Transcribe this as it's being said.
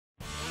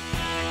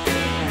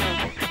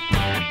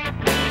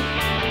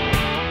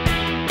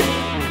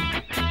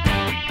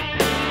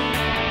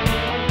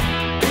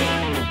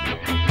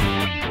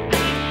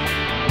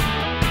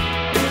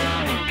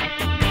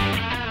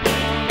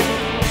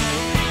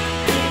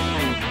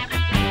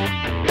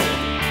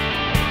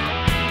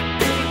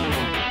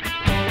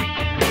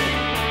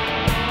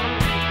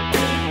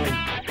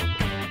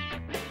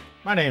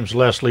My name's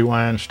Leslie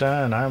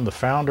Weinstein. I'm the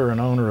founder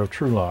and owner of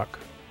TrueLock.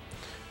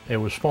 It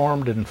was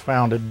formed and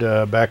founded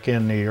back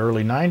in the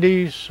early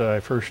 90s.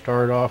 I first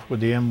started off with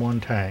the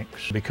M1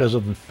 tanks. Because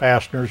of the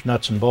fasteners,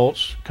 nuts and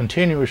bolts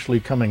continuously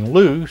coming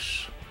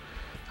loose,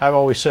 I've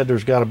always said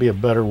there's got to be a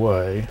better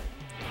way.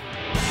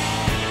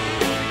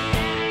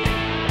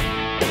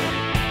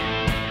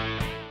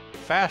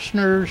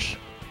 Fasteners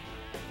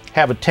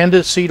have a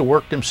tendency to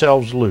work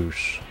themselves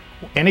loose.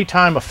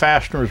 Anytime a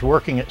fastener is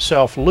working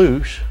itself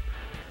loose,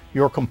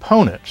 your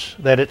components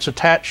that it's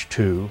attached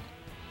to,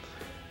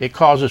 it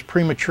causes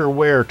premature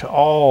wear to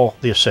all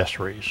the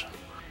accessories.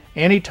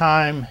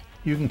 Anytime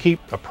you can keep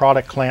a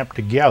product clamped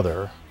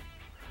together,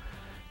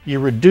 you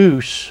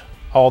reduce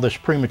all this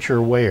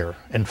premature wear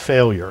and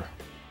failure.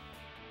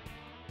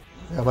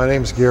 Yeah, my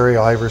name's Gary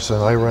Iverson.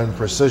 I run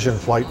Precision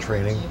Flight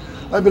Training.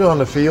 I've been on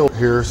the field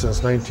here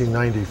since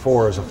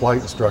 1994 as a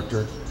flight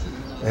instructor,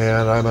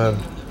 and I'm an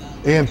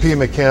A&P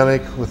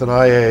mechanic with an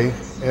IA,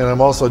 and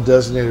I'm also a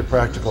designated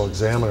practical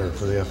examiner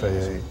for the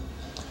FAA.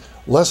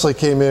 Leslie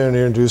came in and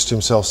introduced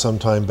himself some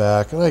time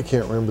back, and I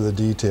can't remember the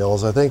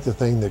details. I think the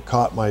thing that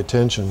caught my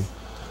attention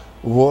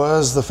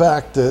was the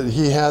fact that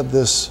he had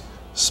this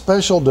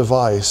special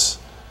device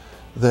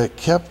that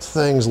kept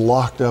things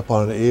locked up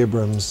on an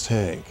Abrams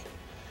tank.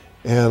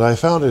 And I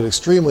found it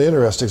extremely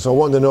interesting, so I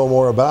wanted to know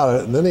more about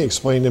it. And then he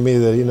explained to me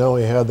that he not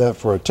only had that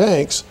for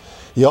tanks,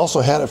 he also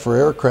had it for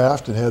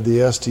aircraft and had the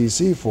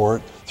STC for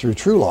it through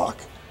TrueLock.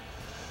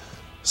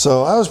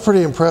 So I was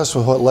pretty impressed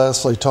with what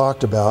Leslie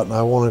talked about, and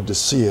I wanted to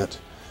see it.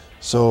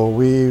 So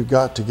we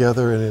got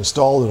together and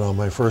installed it on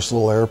my first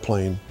little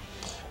airplane.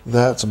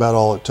 That's about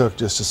all it took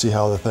just to see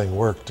how the thing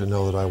worked, to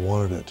know that I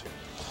wanted it.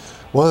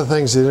 One of the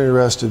things that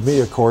interested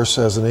me, of course,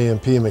 as an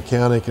A&P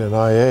mechanic and an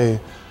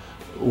IA,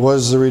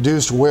 was the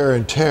reduced wear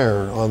and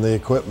tear on the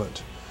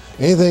equipment.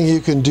 Anything you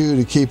can do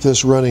to keep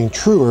this running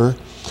truer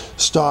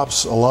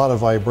stops a lot of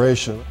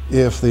vibration.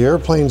 If the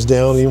airplane's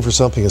down, even for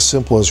something as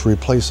simple as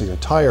replacing a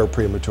tire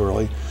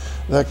prematurely,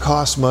 that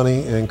costs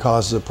money and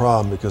causes a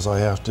problem because I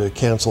have to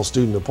cancel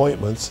student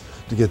appointments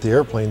to get the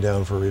airplane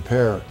down for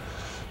repair.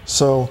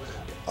 So,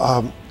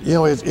 you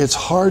know, it's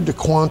hard to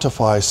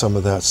quantify some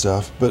of that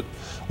stuff, but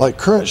like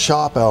current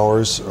shop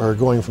hours are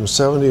going from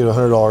 $70 to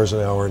 $100 an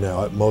hour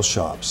now at most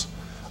shops.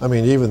 I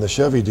mean, even the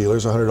Chevy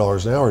dealers,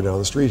 $100 an hour down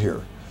the street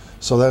here.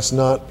 So that's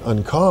not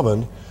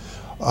uncommon.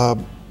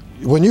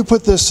 When you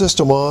put this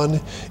system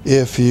on,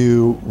 if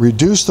you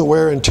reduce the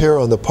wear and tear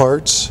on the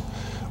parts,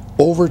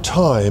 over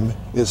time,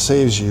 it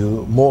saves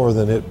you more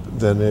than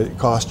it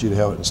cost you to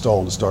have it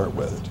installed to start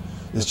with.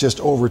 It's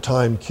just over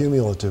time,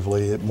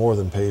 cumulatively, it more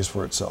than pays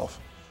for itself.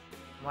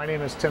 My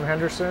name is Tim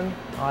Henderson.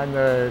 I'm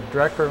the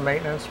Director of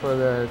Maintenance for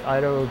the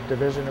Idaho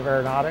Division of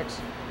Aeronautics,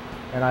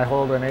 and I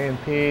hold an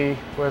A&P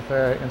with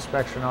an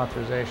inspection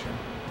authorization.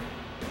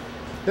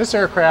 This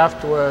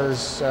aircraft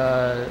was,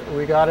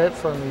 we got it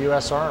from the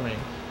U.S. Army.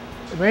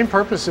 The main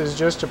purpose is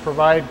just to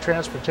provide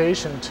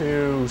transportation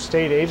to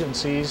state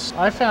agencies.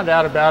 I found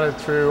out about it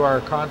through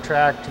our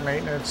contract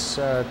maintenance,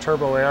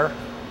 Turbo Air,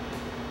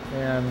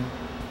 and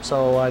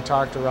so I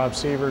talked to Rob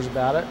Sievers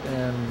about it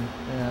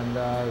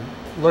and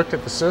looked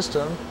at the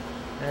system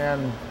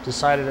and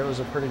decided it was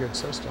a pretty good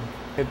system.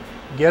 It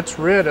gets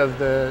rid of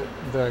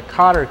the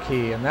cotter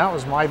key, and that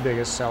was my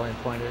biggest selling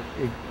point.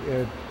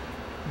 It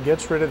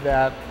gets rid of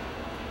that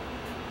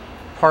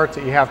part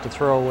that you have to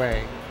throw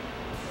away,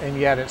 and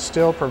yet it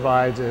still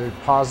provides a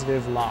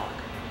positive lock.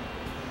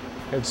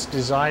 It's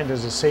designed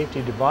as a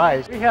safety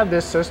device. We had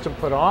this system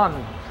put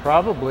on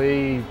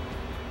probably,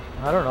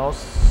 I don't know,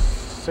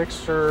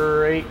 6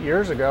 or 8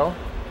 years ago.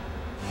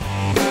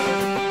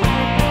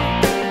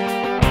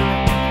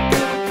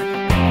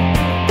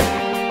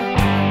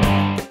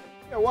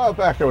 A while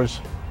back I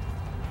was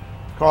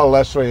called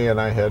Leslie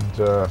and I had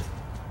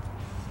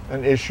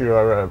an issue.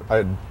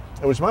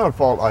 It was my own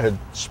fault. I had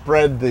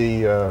spread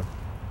the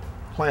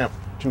clamp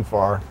too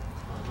far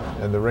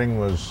and the ring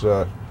was,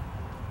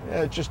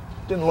 it just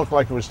didn't look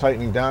like it was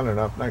tightening down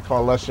enough. And I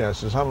called Leslie and I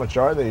says, how much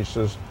are they? He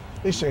says,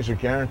 these things are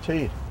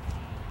guaranteed.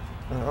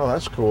 Oh,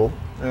 that's cool.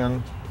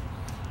 And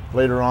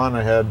later on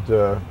I had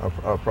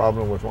a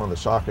problem with one of the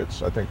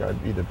sockets. I think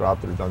I'd either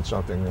dropped it or done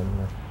something,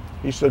 and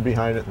he stood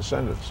behind it and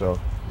sent it. So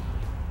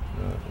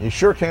you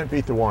sure can't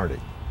beat the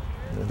warranty.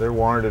 They're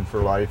warranted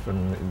for life,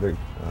 and the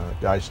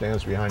guy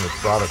stands behind his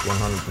product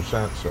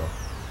 100%. So,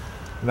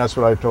 and that's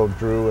what I told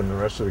Drew and the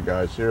rest of the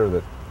guys here,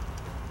 that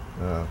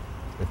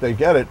if they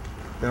get it,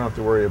 they don't have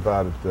to worry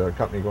about it, the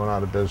company going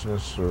out of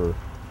business or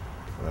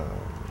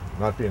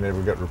not being able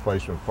to get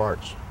replacement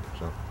parts.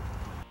 So.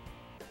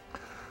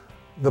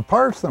 The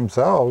parts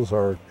themselves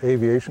are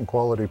aviation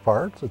quality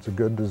parts. It's a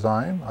good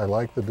design. I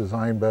like the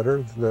design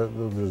better. The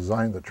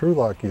design that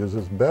TrueLock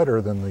uses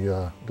better than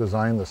the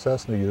design the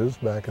Cessna used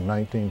back in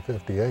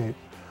 1958.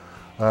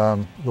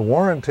 The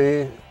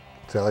warranty, to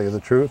tell you the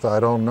truth, I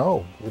don't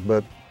know,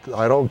 but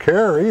I don't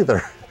care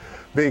either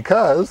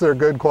because they're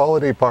good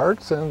quality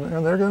parts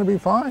and they're going to be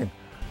fine.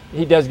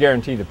 He does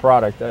guarantee the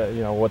product.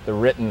 You know, what the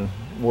written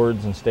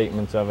words and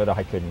statements of it,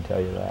 I couldn't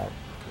tell you that.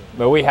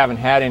 But we haven't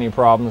had any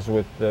problems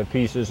with the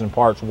pieces and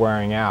parts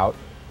wearing out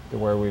to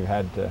where we've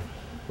had to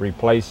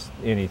replace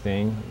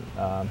anything.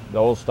 The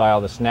old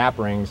style, the snap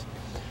rings,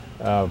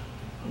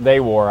 they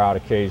wore out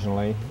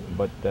occasionally,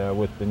 but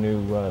with the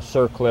new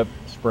circlip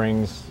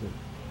springs,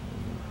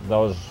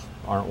 those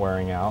aren't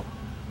wearing out.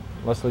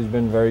 Leslie's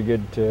been very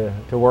good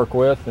to work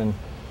with, and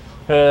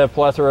a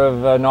plethora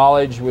of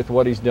knowledge with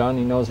what he's done.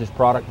 He knows his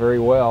product very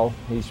well.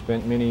 He's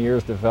spent many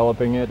years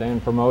developing it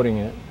and promoting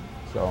it.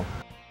 So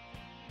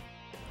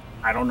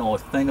I don't know a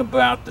thing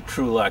about the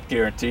TrueLock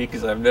guarantee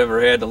because I've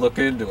never had to look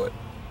into it.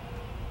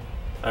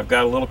 I've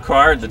got a little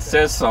card that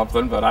says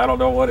something, but I don't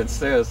know what it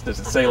says. Does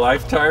it say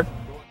lifetime?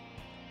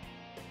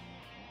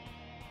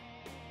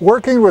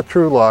 Working with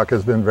TrueLock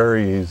has been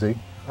very easy.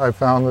 I've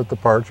found that the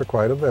parts are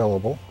quite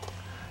available,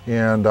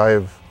 and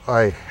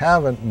I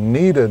haven't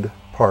needed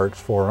parts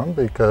for them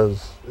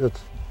because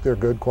they're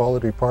good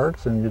quality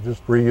parts and you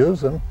just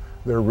reuse them.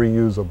 They're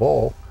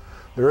reusable.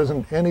 There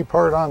isn't any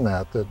part on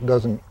that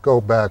doesn't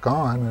go back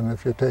on, and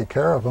if you take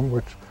care of them,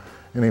 which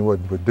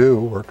anyone would do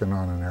working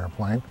on an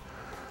airplane,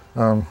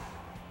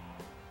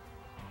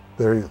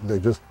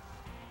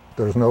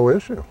 there's no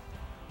issue.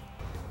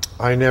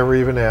 I never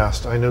even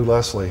asked. I knew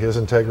Leslie. His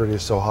integrity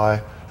is so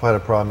high. If I had a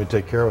problem, he'd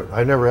take care of it.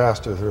 I never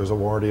asked if there was a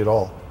warranty at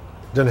all.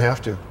 Didn't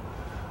have to.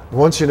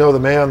 Once you know the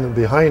man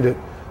behind it,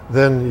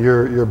 then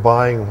you're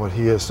buying what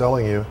he is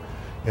selling you.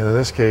 And in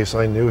this case,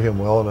 I knew him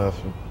well enough.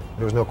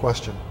 There was no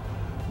question.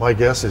 My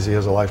guess is he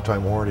has a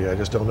lifetime warranty. I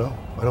just don't know.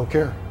 I don't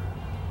care.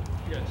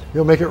 Yes.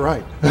 He'll make it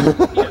right.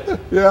 Yes.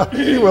 Yeah,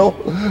 he will.